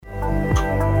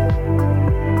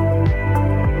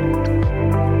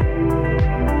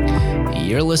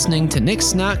listening to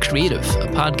Nick's Not Creative, a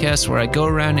podcast where I go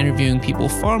around interviewing people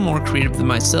far more creative than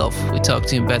myself. We talk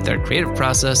to them about their creative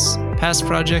process, past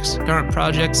projects, current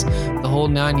projects, the whole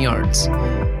 9 yards.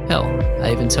 Hell,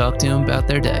 I even talk to them about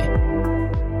their day.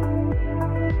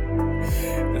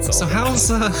 So how's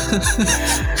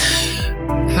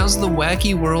how's the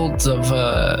wacky world of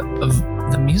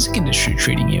the music industry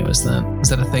treating you? Is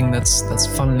that a thing that's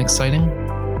fun and exciting?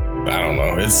 I don't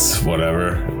know. It's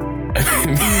whatever. I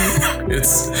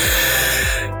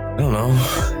don't know.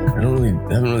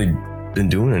 I haven't really been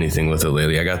doing anything with it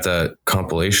lately. I got that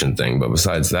compilation thing, but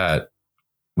besides that,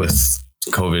 with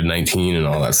COVID-19 and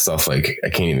all that stuff, like I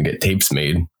can't even get tapes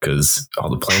made because all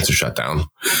the plants are shut down.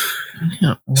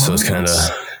 Yeah, well, so it's kind of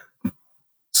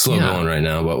slow going right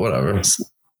now, but whatever.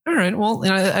 All right. Well,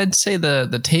 I'd say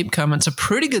the tape comment's a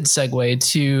pretty good segue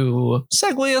to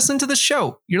segue us into the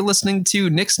show. You're listening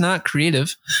to Nick's Not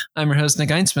Creative. I'm your host, Nick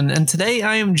Einsman, and today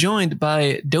I am joined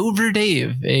by Dover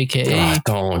Dave, a.k.a.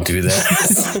 Don't do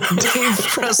that. Dave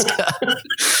Prescott,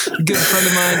 a good friend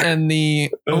of mine and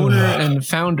the owner and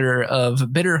founder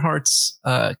of Bitter Hearts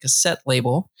cassette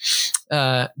label.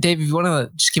 Dave, if you want to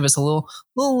just give us a little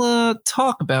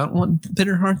talk about what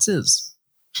Bitter Hearts is.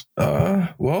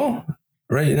 Well...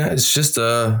 Right now, it's just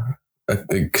a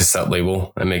cassette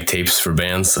label. I make tapes for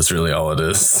bands. That's really all it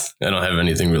is. I don't have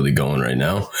anything really going right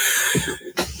now.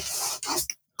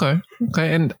 Okay.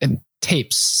 And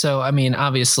tapes. So, I mean,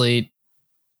 obviously,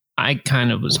 I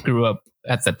kind of grew up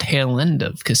at the tail end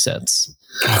of cassettes.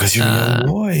 Because you're a young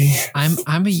boy.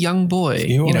 I'm a young boy.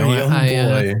 You are a young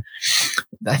boy.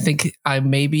 I think I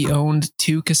maybe owned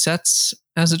 2 cassettes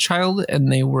as a child, and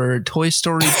they were Toy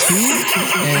Story 2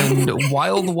 and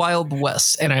Wild Wild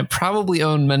West. And I probably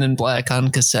owned Men in Black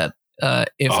on cassette. Men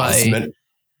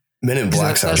in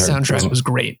Black that soundtrack was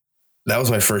great. That was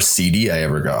my first CD I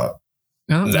ever got.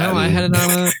 No, I had it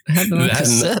on a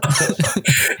cassette.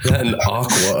 That and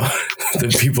Aqua,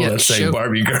 the people that sang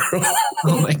Barbie Girl.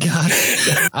 Oh my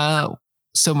God.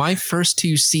 So my first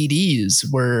 2 CDs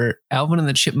were Alvin and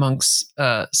the Chipmunks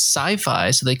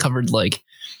sci-fi. So they covered like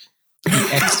the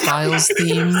X-Files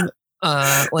theme,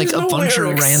 like a bunch of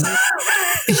random.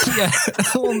 Yeah,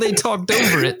 well, they talked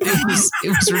over it. It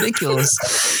was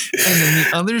ridiculous. And then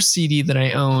the other CD that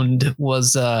I owned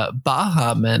was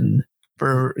Baha Men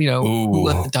for Who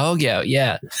Let the Dog Out.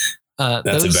 Yeah, that's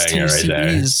those a banger 2 right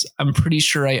CDs. there. I'm pretty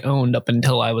sure I owned up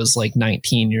until I was like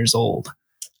 19 years old.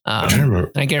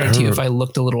 I guarantee you, if I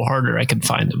looked a little harder, I could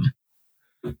find them.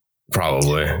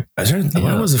 Probably.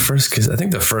 When was the first? I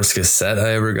think the first cassette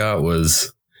I ever got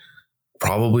was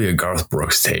probably a Garth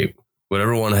Brooks tape.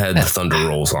 Whatever one had Thunder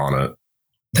Rolls on it.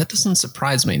 That doesn't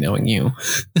surprise me, knowing you.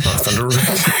 Thunder Rolls.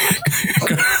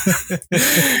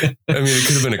 I mean, it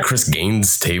could have been a Chris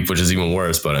Gaines tape, which is even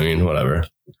worse. But I mean, whatever.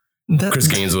 Chris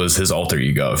Gaines was his alter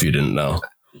ego. If you didn't know.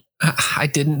 I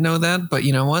didn't know that, but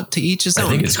you know what? To each his own. I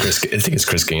think it's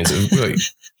Chris Gaines.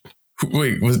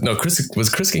 Wait, was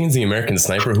Chris Gaines the American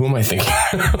Sniper? Who am I thinking?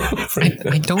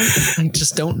 I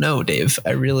just don't know, Dave.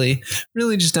 I really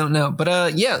just don't know.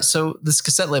 But so this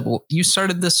cassette label, you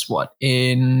started this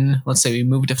let's say we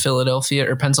moved to Philadelphia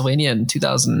or Pennsylvania in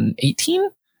 2018?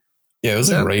 Yeah, it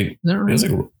was right? It was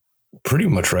like pretty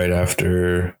much right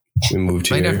after we moved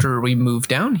here. Right after we moved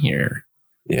down here.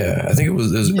 Yeah, I think it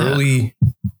was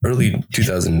early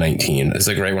 2019. It's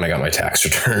like right when I got my tax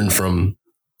return from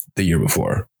the year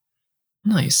before.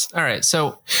 Nice. All right.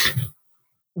 So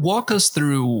walk us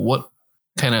through what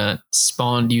kind of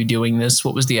spawned you doing this.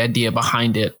 What was the idea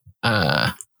behind it?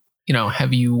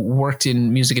 Have you worked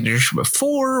in music industry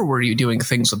before? Were you doing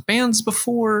things with bands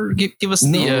before? Give us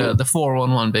the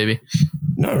 411, baby.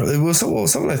 No, it was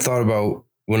something I thought about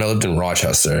when I lived in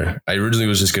Rochester. I originally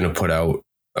was just going to put out,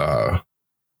 I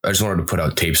just wanted to put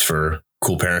out tapes for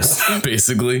cool parents,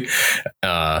 basically.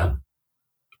 But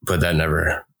that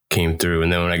never came through.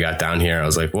 And then when I got down here, I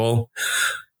was like, well,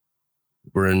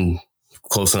 we're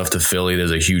close enough to Philly.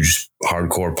 There's a huge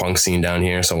hardcore punk scene down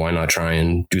here. So why not try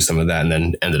and do some of that? And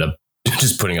then ended up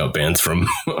just putting out bands from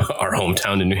our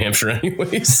hometown in New Hampshire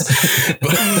anyways.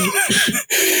 But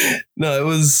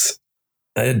no,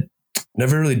 I had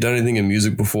never really done anything in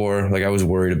music before. Like I was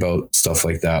worried about stuff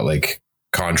like that, like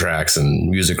contracts and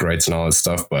music rights and all that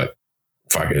stuff. But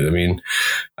fuck it. I mean,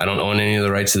 I don't own any of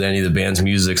the rights to any of the band's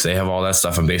music. So they have all that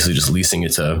stuff. I'm basically just leasing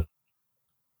it to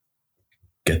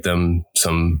get them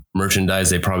some merchandise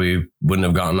they probably wouldn't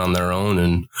have gotten on their own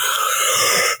and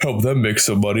help them make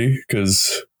some money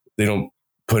because they don't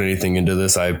put anything into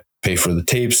this. I pay for the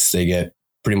tapes. They get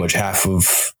pretty much half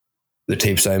of the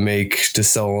tapes I make to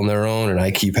sell on their own, and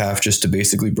I keep half just to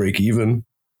basically break even.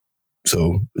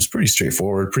 So it's pretty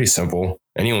straightforward, pretty simple.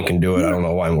 anyone can do it. I don't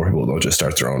know why more people don't just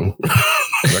start their own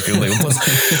record label.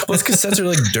 Plus cassettes are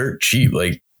like dirt cheap.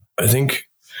 Like I think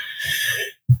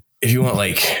if you want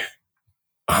like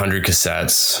 100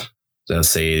 cassettes, let's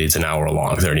say it's an hour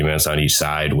long, 30 minutes on each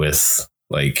side with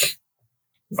like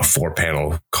a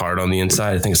 4-panel card on the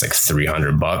inside, I think it's like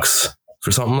 $300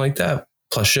 for something like that,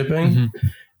 plus shipping. Mm-hmm.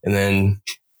 And then,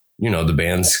 the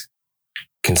bands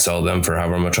can sell them for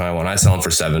however much I want. I sell them for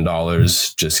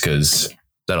 $7 just because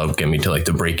that'll get me to like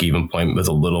the break even point with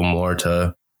a little more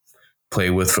to play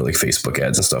with for like Facebook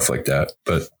ads and stuff like that.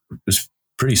 But it's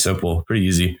pretty simple, pretty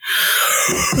easy.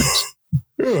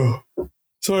 Yeah.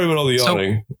 Sorry about all the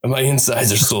yawning. My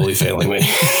insides are slowly failing me.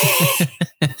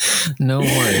 No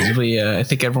worries. I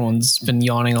think everyone's been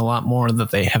yawning a lot more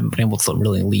that they haven't been able to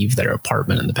really leave their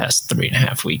apartment in the past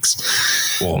 3.5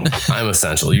 weeks. Well, I'm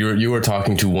essential. You were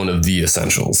talking to one of the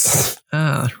essentials.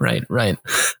 Right.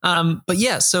 But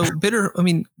yeah, so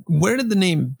where did the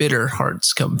name Bitter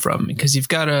Hearts come from? Because you've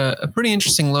got a pretty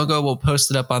interesting logo. We'll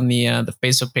post it up on the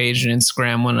Facebook page and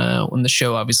Instagram when the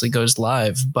show obviously goes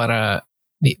live. But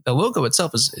the logo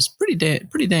itself is pretty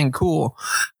dang cool.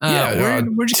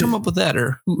 Where'd you come up with that,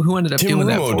 or who ended up doing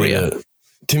that for you?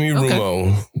 Timmy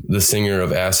Rumo, the singer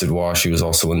of Acid Wash, he was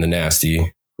also in The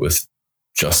Nasty with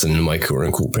Justin and Mike, who are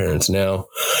in Cool Parents now.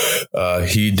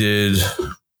 He did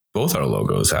both our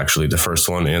logos, actually, the first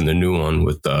one and the new one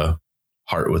with the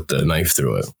heart with the knife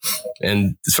through it.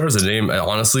 And as far as the name,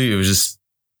 honestly, it was just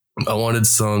I wanted it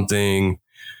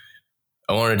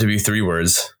to be 3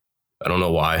 words. I don't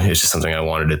know why. It's just something I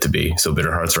wanted it to be. So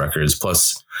Bitter Hearts Records.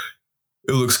 Plus,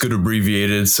 it looks good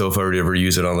abbreviated. So if I were to ever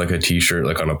use it on like a t-shirt,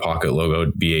 like on a pocket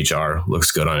logo, BHR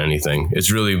looks good on anything.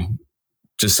 It's really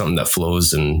just something that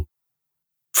flows and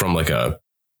from like a,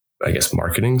 I guess,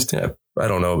 marketing step. I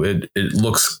don't know. It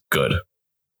looks good.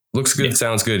 Looks good. Yeah.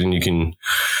 Sounds good. And you can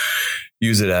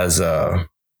use it as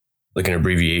like an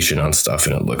abbreviation on stuff.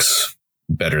 And it looks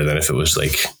better than if it was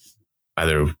like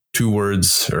either 2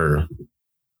 words or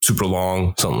super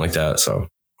long, something like that. So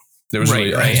there was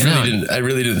I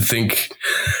really didn't think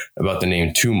about the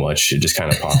name too much. It just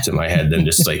kind of popped in my head. Then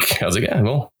just like, I was like, yeah,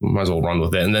 well, might as well run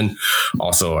with it. And then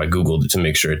also I Googled it to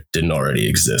make sure it didn't already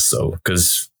exist. So,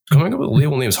 cause coming up with a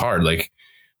label name is hard. Like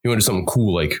you want to do something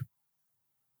cool, like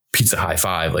Pizza High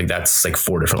Five, like that's like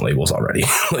 4 different labels already.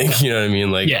 Like, you know what I mean?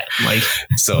 Like, yeah, like,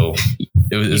 so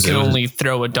you can only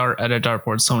throw a dart at a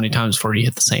dartboard so many times before you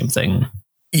hit the same thing.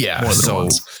 Yeah. So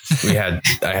I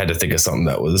had to think of something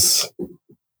that was,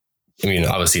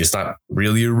 obviously it's not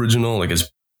really original. Like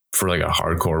it's for like a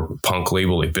hardcore punk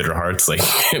label, like Bitter Hearts. Like,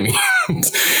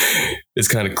 it's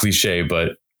kind of cliche,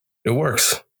 but it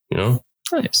works,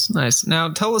 Nice.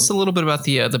 Now tell us a little bit about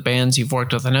the bands you've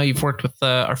worked with. I know you've worked with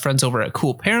our friends over at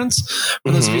Cool Parents.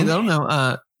 For those of you that don't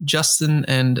know, Justin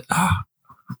and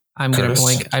I'm going to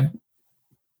blank.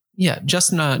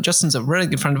 Justin's a really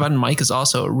good friend of mine. Mike is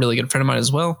also a really good friend of mine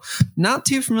as well. Not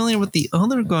too familiar with the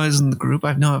other guys in the group.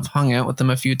 I've hung out with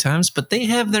them a few times, but they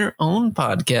have their own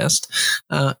podcast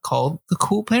called the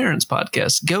Cool Parents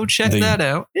Podcast. Go check that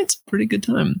out. It's a pretty good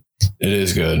time. It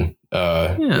is good.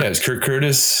 It's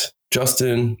Curtis,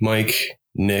 Justin, Mike,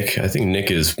 Nick. I think Nick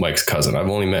is Mike's cousin. I've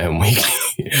only met him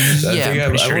weekly.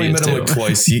 I've only met him like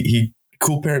twice. He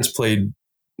Cool Parents played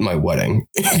my wedding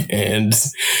and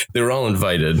they were all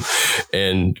invited,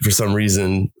 and for some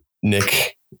reason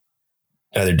Nick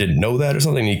either didn't know that or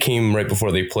something. He came right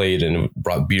before they played and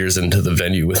brought beers into the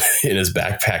venue in his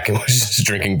backpack and was just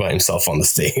drinking by himself on the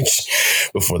stage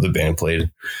before the band played.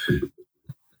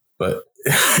 But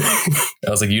I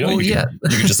was like, you could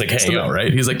just like hang out,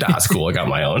 right? He's like, nah, it's cool. I got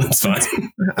my own. It's fine.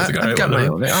 I've got my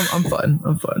own. I'm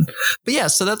fun. But yeah,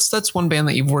 so that's one band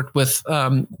that you've worked with.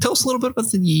 Tell us a little bit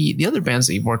about the other bands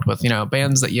that you've worked with.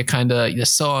 Bands that you kind of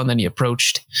saw and then you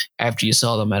approached after you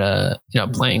saw them at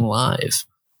playing live.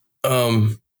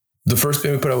 The first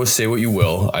band we put out was Say What You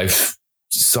Will. I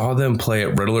saw them play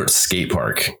at Red Alert Skate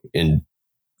Park in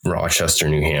Rochester,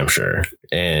 New Hampshire,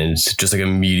 and just like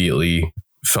immediately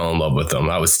fell in love with them.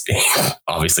 I was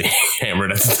obviously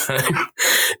hammered at the time,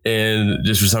 and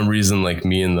just for some reason, like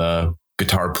me and the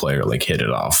guitar player like hit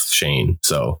it off, Shane.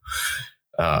 So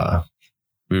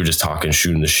we were just talking,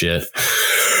 shooting the shit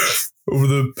over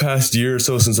the past year or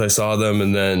so since I saw them.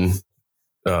 And then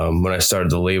when I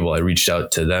started the label, I reached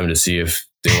out to them to see if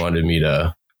they wanted me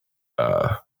to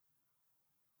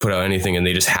put out anything, and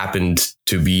they just happened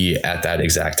to be at that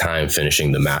exact time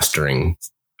finishing the mastering,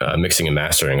 mixing and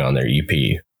mastering on their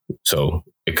EP. So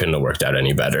it couldn't have worked out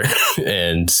any better.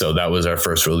 And so that was our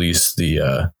first release,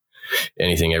 the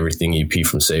Anything Everything EP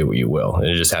from Say What You Will. And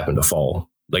it just happened to fall.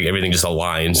 Like everything just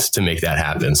aligned to make that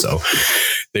happen. So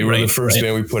they were the first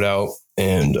band we put out.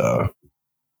 And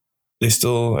I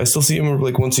still see them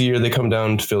like once a year. They come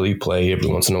down to Philly, play every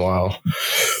once in a while.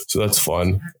 So that's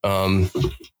fun.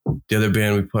 The other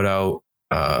band we put out,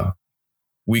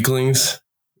 Weaklings.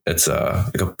 It's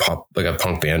like a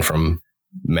punk band from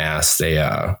Mass.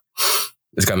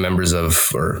 It's got members of,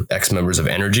 or ex-members of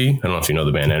Energy. I don't know if you know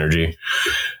the band Energy.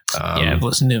 Yeah, I've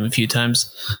listened to them a few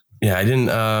times. Yeah, I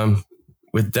didn't.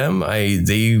 With them,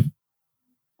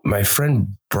 my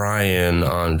friend Brian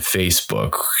on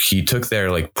Facebook, he took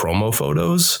their like promo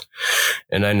photos,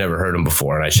 and I never heard him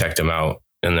before, and I checked him out,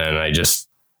 and then I just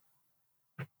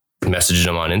messaged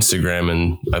him on Instagram,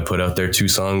 and I put out their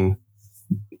 2-song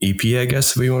EP, I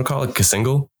guess, if you want to call it, a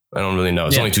single. I don't really know.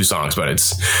 It's only 2 songs, but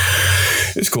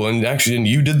it's cool. And actually,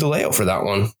 you did the layout for that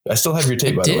one. I still have your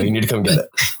tape, by the way. You need to come get it.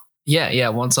 Yeah.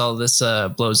 Once all this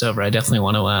blows over, I definitely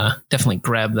want to definitely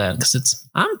grab that, because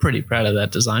I'm pretty proud of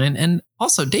that design. And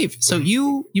also, Dave, so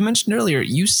you mentioned earlier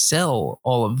you sell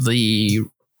all of the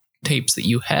tapes that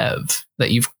you've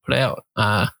put out.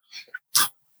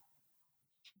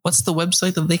 What's the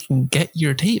website that they can get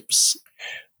your tapes?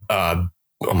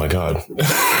 Oh my God.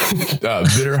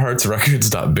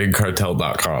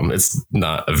 bitterheartsrecords.bigcartel.com. It's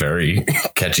not a very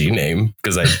catchy name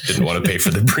because I didn't want to pay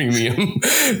for the premium.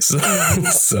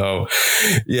 So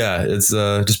yeah, it's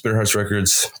just Bitter Hearts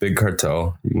Records, Big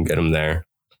Cartel. You can get them there.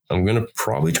 I'm going to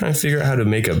probably try and figure out how to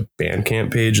make a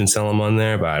Bandcamp page and sell them on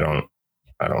there, but I don't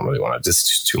really want to.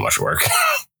 It's too much work.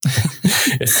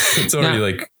 It's already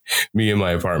like me in my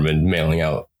apartment mailing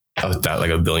out that like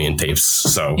 1 billion tapes.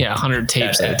 So yeah, 100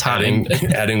 tapes at a time.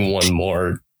 adding one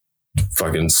more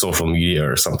fucking social media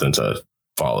or something to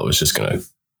follow is just gonna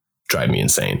drive me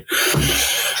insane.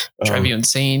 Drive you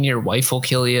insane. Your wife will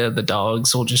kill you. The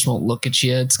dogs won't look at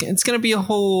you. It's gonna be a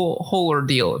whole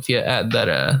ordeal if you add that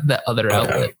other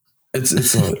outlet.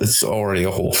 It's already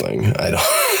a whole thing. I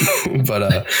don't.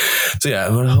 But so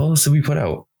yeah, what else did we put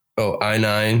out? Oh,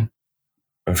 I9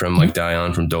 from like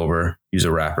Dion from Dover. He's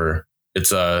a rapper.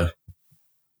 It's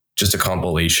just a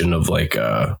compilation of like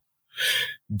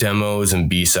demos and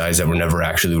B-sides that were never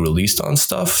actually released on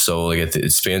stuff. So like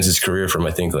it spans his career from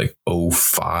I think like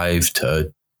 2005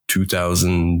 to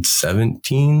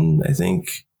 2017, I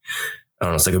think. I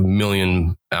don't know, it's like 1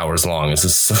 million hours long. It's a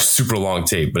super long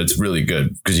tape, but it's really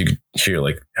good because you can hear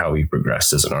like how he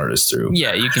progressed as an artist through.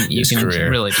 Yeah, you can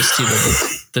really just see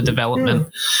the development. Yeah.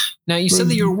 Now, you said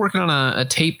that you were working on a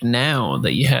tape now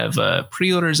that you have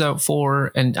pre-orders out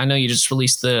for, and I know you just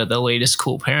released the latest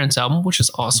Cool Parents album, which is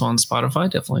also on Spotify.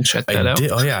 Definitely check that out.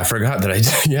 Oh yeah, I forgot that I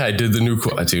did. Yeah, I did the new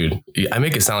dude. I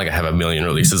make it sound like I have 1 million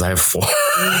releases. I have 4.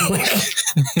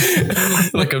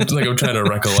 like I'm trying to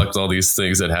recollect all these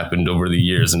things that happened over the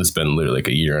years, and it's been literally like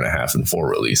 1.5 years and 4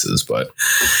 releases. But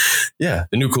yeah,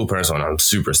 the new Cool Parents one, I'm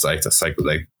super psyched.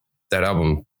 Like that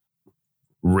album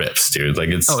rips, dude. Like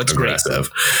it's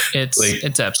aggressive. Great.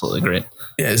 It's absolutely great.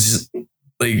 Yeah, it's just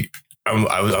like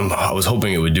I was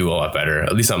hoping it would do a lot better.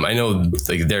 At least I know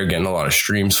like they're getting a lot of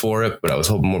streams for it, but I was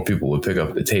hoping more people would pick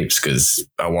up the tapes because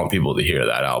I want people to hear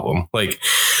that album. Like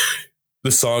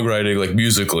the songwriting, like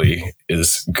musically,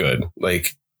 is good.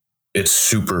 Like it's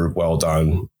super well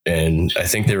done, and I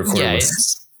think they recorded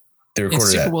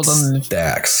at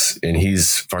Dax, and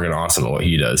he's fucking awesome at what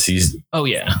he does. He's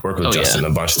worked with Justin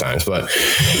a bunch of times, but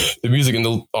the music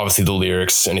and obviously the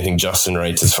lyrics, anything Justin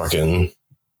writes is fucking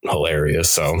hilarious.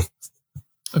 So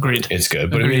agreed, it's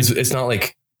good, but it's not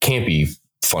like campy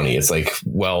funny. It's like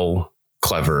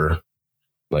clever,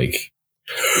 like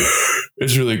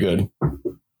it's really good.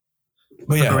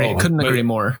 But yeah, couldn't agree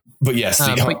more. But yes,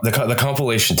 the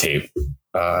compilation tape.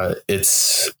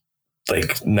 It's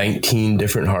like 19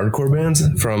 different hardcore bands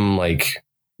from like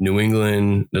New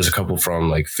England. There's a couple from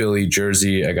like Philly,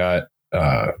 Jersey. I got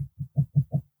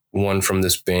one from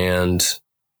this band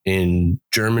in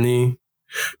Germany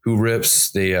who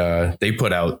rips. They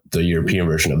put out the European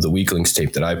version of the Weaklings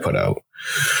tape that I put out.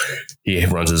 He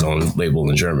runs his own label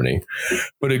in Germany,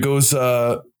 but it goes.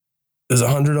 There's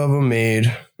 100 of them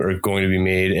made or going to be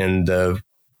made, and the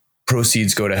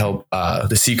proceeds go to help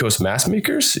the Seacoast Mask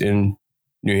Makers in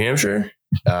New Hampshire.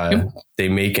 They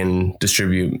make and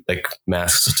distribute like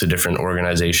masks to different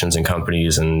organizations and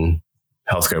companies and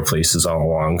healthcare places all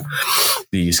along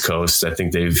the East Coast. I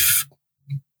think they've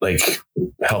like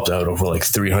helped out over like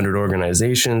 300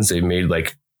 organizations. They've made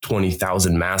like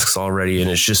 20,000 masks already, and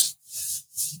it's just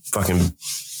fucking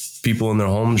people in their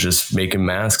homes just making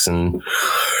masks and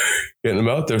getting them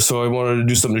out there. So I wanted to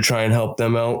do something to try and help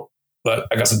them out. But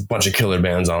I got a bunch of killer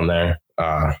bands on there.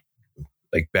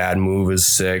 Like Bad Move is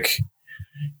sick.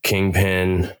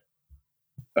 Kingpin.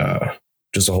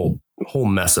 Just a whole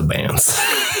mess of bands.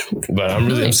 But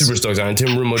I'm super stoked on it.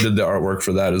 Tim Rumo did the artwork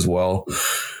for that as well.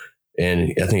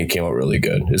 and I think it came out really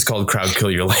good. It's called Crowd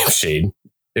Kill Your Lampshade.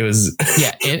 It was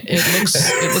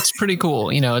it looks pretty cool.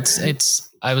 It's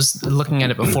I was looking at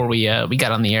it before we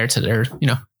got on the air today, or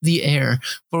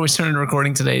before we started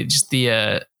recording today. Just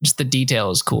the detail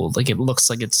is cool. Like, it looks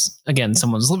like it's, again,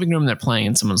 someone's living room. They're playing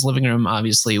in someone's living room.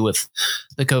 Obviously, with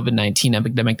the COVID-19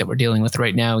 epidemic that we're dealing with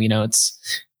right now,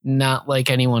 it's not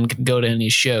like anyone can go to any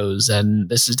shows, and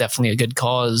this is definitely a good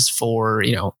cause for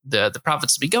the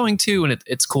profits to be going to, and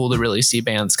it's cool to really see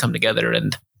bands come together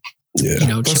and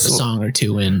chip a song or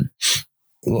two in.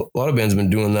 A lot of bands have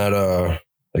been doing that,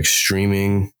 like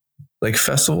streaming, like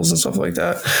festivals and stuff like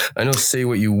that. I know Say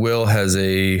What You Will has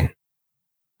an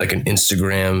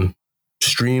Instagram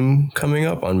stream coming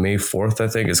up on May 4th. I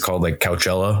think it's called like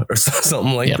Coachella or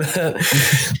something like that.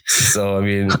 So, I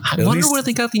mean, I wonder where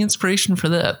they got the inspiration for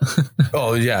that.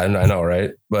 Oh yeah, I know.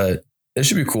 Right. But it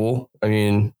should be cool. I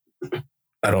mean,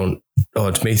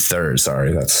 it's May 3rd.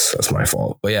 Sorry. That's my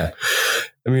fault. But yeah,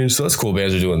 I mean, so that's cool.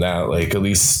 Bands are doing that. Like, at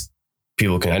least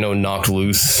people can, I know Knocked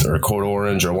Loose or Code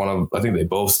Orange or I think they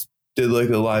both did like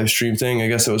a live stream thing. I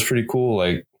guess it was pretty cool.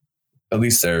 Like, at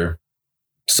least they're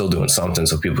still doing something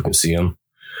so people can see them.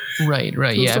 Right.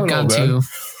 So yeah. I've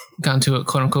gone to a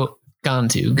quote unquote,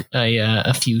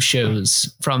 a few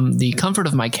shows from the comfort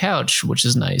of my couch, which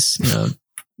is nice.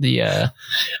 The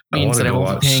means that I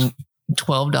won't be paying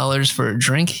 $12 for a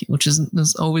drink, which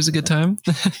is always a good time.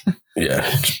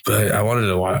 Yeah, but I wanted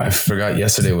to watch. I forgot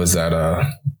yesterday was that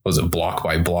was it Block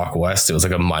by Block West? It was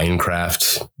like a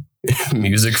Minecraft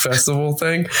music festival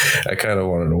thing. I kind of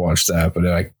wanted to watch that, but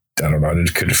I don't know. I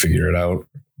just couldn't figure it out.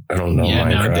 I don't know. Yeah,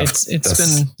 Minecraft.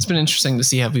 It's been interesting to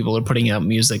see how people are putting out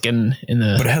music in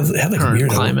the but it had like current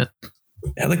weird climate.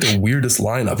 It had like the weirdest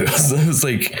lineup. It was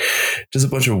like just a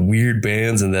bunch of weird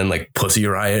bands, and then like Pussy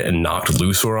Riot and Knocked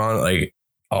Loose were on, like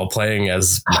all playing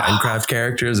as Minecraft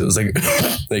characters. It was like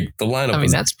the lineup. I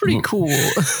mean, that's pretty cool.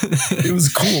 It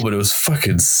was cool, but it was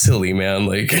fucking silly, man.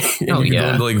 Like, you could go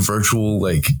into like virtual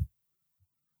like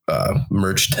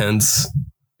merch tents,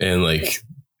 and like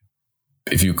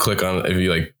if you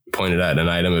like pointed at an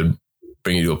item, it would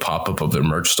bring you to a pop-up of their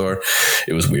merch store.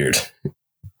 It was weird.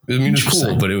 I mean, it's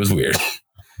cool, but it was weird.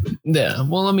 Yeah.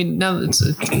 Well, I mean, now it's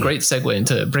a great segue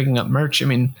into bringing up merch. I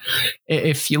mean,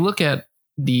 if you look at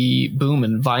the boom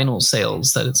in vinyl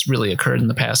sales that it's really occurred in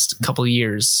the past couple of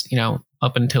years,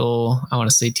 up until I want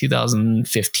to say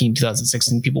 2015,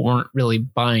 2016, people weren't really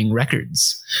buying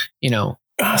records. You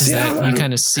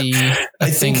kind of see a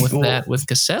thing with that with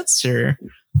cassettes, or?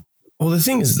 Well, the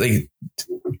thing is, like,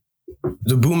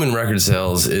 the boom in record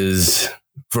sales is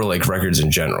for like records in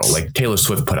general. Like, Taylor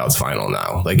Swift put out vinyl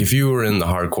now. Like, if you were in the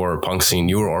hardcore punk scene,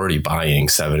 you were already buying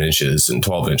 7 inches and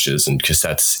 12 inches and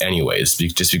cassettes anyways,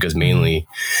 just because mainly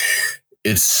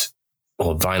it's,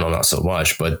 well, vinyl not so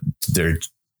much, but they're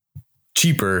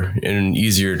cheaper and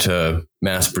easier to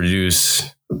mass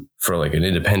produce for like an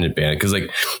independent band. Because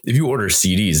like if you order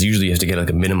CDs, usually you have to get like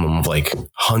a minimum of like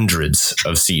hundreds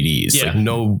of CDs. Yeah. Like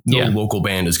no local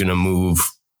band is going to move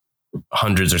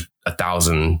hundreds or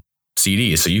 1,000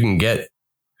 CDs. So you can get,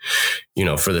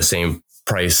 for the same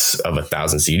price of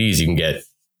 1,000 CDs, you can get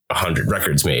 100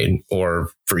 records made, or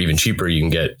for even cheaper, you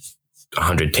can get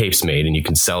 100 tapes made, and you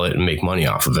can sell it and make money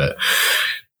off of it.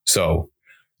 So,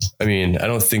 I mean, I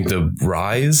don't think the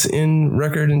rise in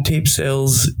record and tape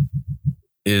sales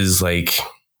is like,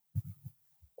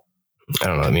 I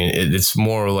don't know. I mean, it's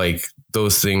more like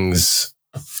those things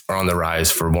are on the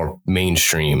rise for more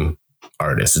mainstream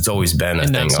artists. It's always been a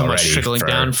thing already. And not so much trickling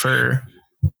down for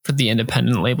the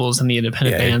independent labels and the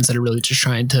independent bands that are really just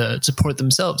trying to support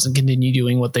themselves and continue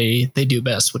doing what they do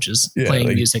best, which is playing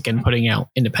music and putting out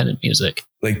independent music.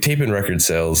 Like, tape and record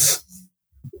sales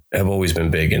have always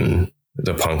been big in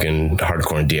the punk and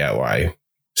hardcore and DIY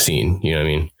scene. You know what I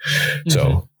mean? Mm-hmm.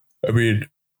 So, I mean,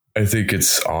 I think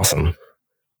it's awesome,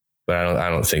 but I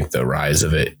don't think the rise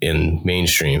of it in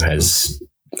mainstream has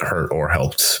hurt or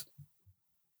helped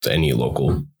any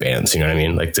local bands. You know what I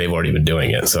mean? Like, they've already been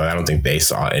doing it, so I don't think they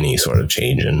saw any sort of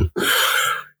change in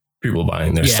people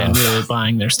buying their stuff. Yeah, really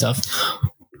buying their stuff.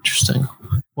 Interesting.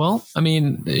 Well, I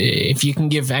mean, if you can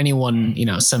give anyone,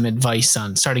 some advice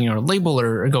on starting your own label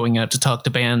or going out to talk to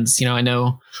bands, I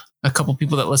know a couple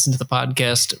people that listen to the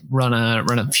podcast run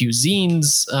a few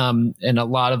zines, and a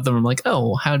lot of them are like,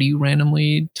 oh, how do you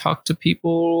randomly talk to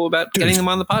people about getting them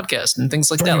on the podcast and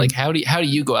things like that? Like, how do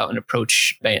you go out and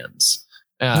approach bands?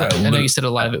 I know you said a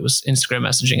lot of it was Instagram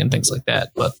messaging and things like that,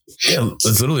 but yeah,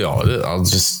 that's literally all it is. I'll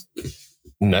just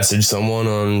message someone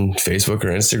on Facebook or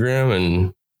Instagram,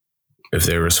 and if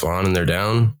they respond and they're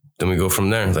down, then we go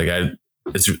from there. Like,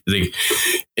 it's like,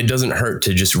 it doesn't hurt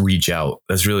to just reach out.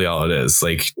 That's really all it is.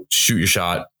 Like, shoot your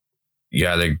shot, you're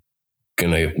either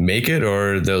gonna make it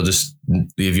or they'll just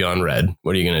leave you on red.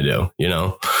 What are you gonna do? You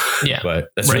know? Yeah. But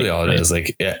that's really all it is.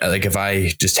 Like if I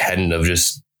just hadn't have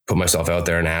just put myself out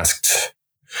there and asked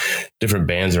different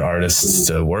bands or artists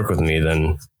to work with me,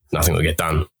 then nothing will get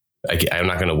done. I'm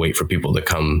not gonna wait for people to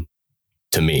come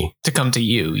to me. To come to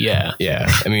you, yeah.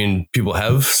 Yeah. I mean, people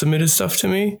have submitted stuff to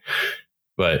me,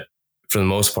 but for the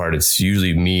most part, it's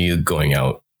usually me going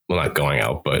out. Well, not going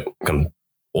out, but I'm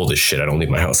old as shit. I don't leave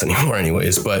my house anymore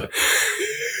anyways. But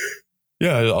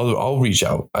yeah, I'll reach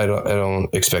out. I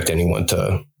don't expect anyone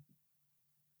to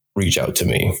reach out to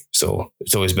me. So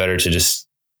it's always better to just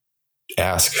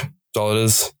ask. That's all it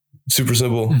is. Super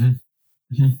simple. Mm-hmm.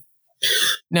 Mm-hmm.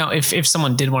 Now, if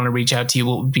someone did want to reach out to you,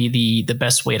 what would be the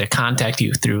best way to contact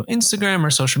you? Through Instagram or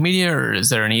social media, or is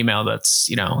there an email that's,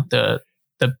 you know, the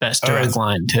best direct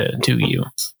line to you?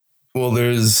 Well,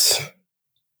 there's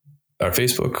our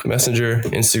Facebook Messenger,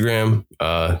 Instagram,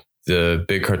 the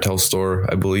Big Cartel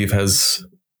store, I believe, has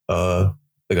like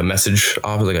a message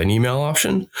off, like an email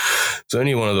option. So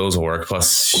any one of those will work.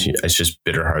 Plus, it's just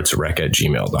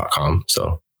bitterheartsrec@gmail.com.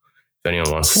 So if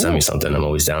anyone wants to send me something, I'm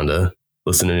always down to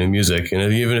listen to new music.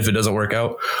 And even if it doesn't work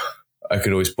out, I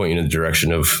could always point you in the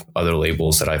direction of other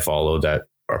labels that I follow that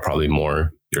are probably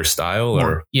more your style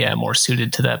or more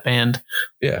suited to that band.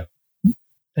 Yeah.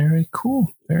 Very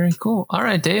cool. Very cool. All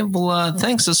right, Dave. Well,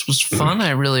 thanks. This was fun.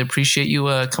 I really appreciate you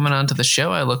coming on to the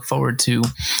show. I look forward to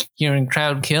hearing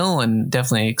Crowd Kill and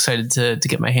definitely excited to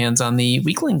get my hands on the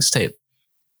Weaklings tape.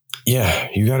 Yeah,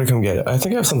 you got to come get it. I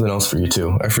think I have something else for you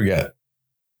too. I forget.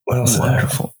 What else?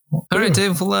 Wonderful. All right,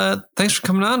 Dave. Well, thanks for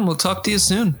coming on. We'll talk to you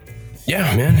soon.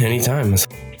 Yeah, man. Anytime.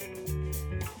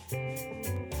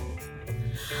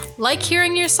 Like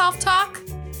hearing yourself talk?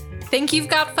 Think you've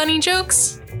got funny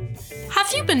jokes?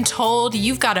 Have you been told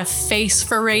you've got a face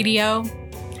for radio?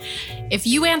 If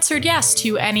you answered yes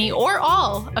to any or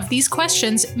all of these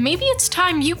questions, maybe it's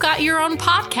time you got your own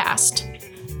podcast.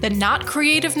 The Not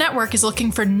Creative Network is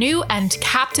looking for new and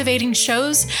captivating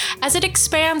shows as it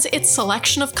expands its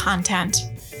selection of content.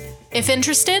 If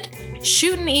interested,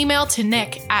 shoot an email to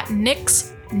Nick at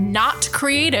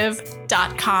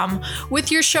nicksnotcreative.com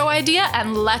with your show idea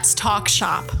and let's talk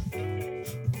shop.